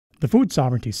The Food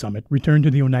Sovereignty Summit returned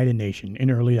to the Oneida Nation in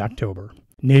early October.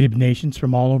 Native nations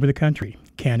from all over the country,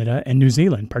 Canada and New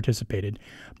Zealand, participated,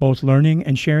 both learning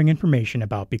and sharing information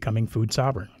about becoming food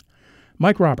sovereign.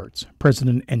 Mike Roberts,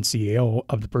 President and CEO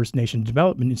of the First Nations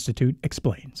Development Institute,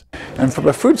 explains. And for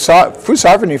the food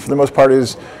sovereignty, for the most part,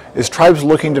 is tribes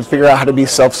looking to figure out how to be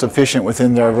self-sufficient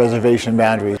within their reservation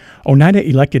boundaries. Oneida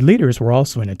elected leaders were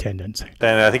also in attendance.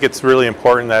 And I think it's really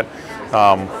important that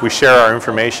we share our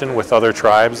information with other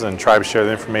tribes and tribes share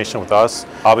the information with us.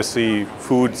 Obviously,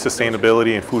 food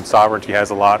sustainability and food sovereignty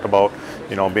has a lot about,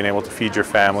 being able to feed your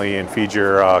family and feed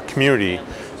your community.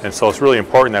 And so it's really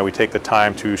important that we take the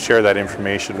time to share that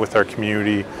information with our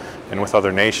community and with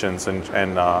other nations and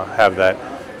have that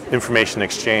information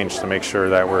exchange to make sure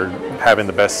that we're having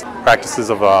the best practices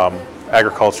of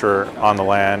agriculture on the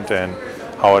land and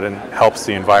how it helps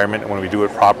the environment when we do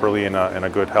it properly in a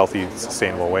good, healthy,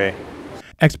 sustainable way.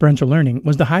 Experiential learning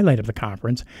was the highlight of the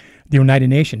conference. The Oneida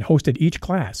Nation hosted each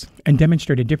class and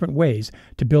demonstrated different ways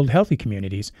to build healthy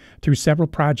communities through several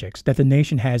projects that the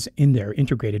nation has in their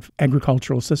integrated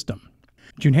agricultural system.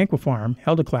 Junhanqua Farm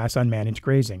held a class on managed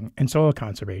grazing and soil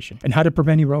conservation and how to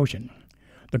prevent erosion.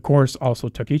 The course also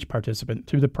took each participant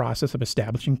through the process of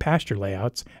establishing pasture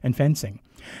layouts and fencing,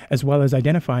 as well as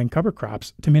identifying cover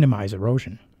crops to minimize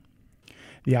erosion.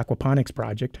 The aquaponics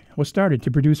project was started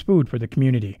to produce food for the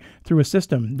community through a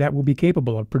system that will be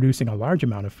capable of producing a large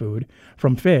amount of food,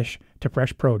 from fish to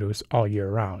fresh produce, all year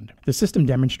round. The system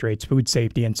demonstrates food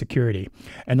safety and security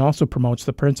and also promotes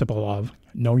the principle of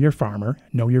know your farmer,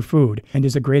 know your food, and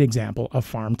is a great example of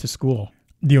farm to school.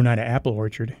 The Oneida Apple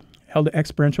Orchard held an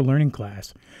experiential learning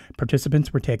class.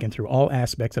 Participants were taken through all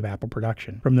aspects of apple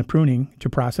production, from the pruning to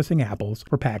processing apples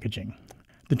for packaging.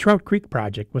 The Trout Creek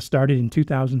project was started in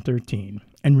 2013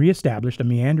 and reestablished a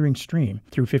meandering stream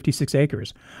through 56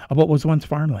 acres of what was once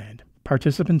farmland.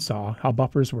 Participants saw how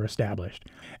buffers were established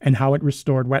and how it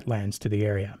restored wetlands to the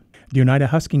area. The Oneida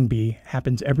Husking Bee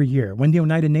happens every year when the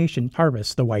Oneida Nation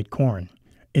harvests the white corn.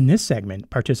 In this segment,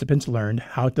 participants learned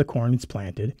how the corn is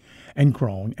planted and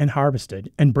grown and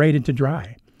harvested and braided to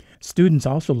dry. Students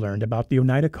also learned about the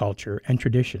Oneida culture and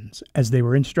traditions as they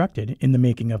were instructed in the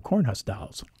making of corn husk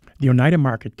dolls. The Oneida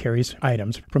Market carries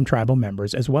items from tribal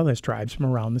members as well as tribes from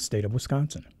around the state of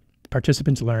Wisconsin.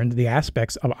 Participants learned the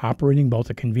aspects of operating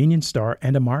both a convenience store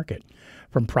and a market,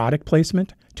 from product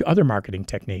placement to other marketing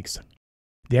techniques.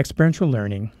 The experiential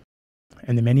learning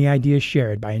and the many ideas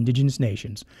shared by Indigenous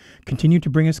nations continue to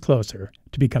bring us closer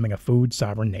to becoming a food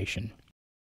sovereign nation.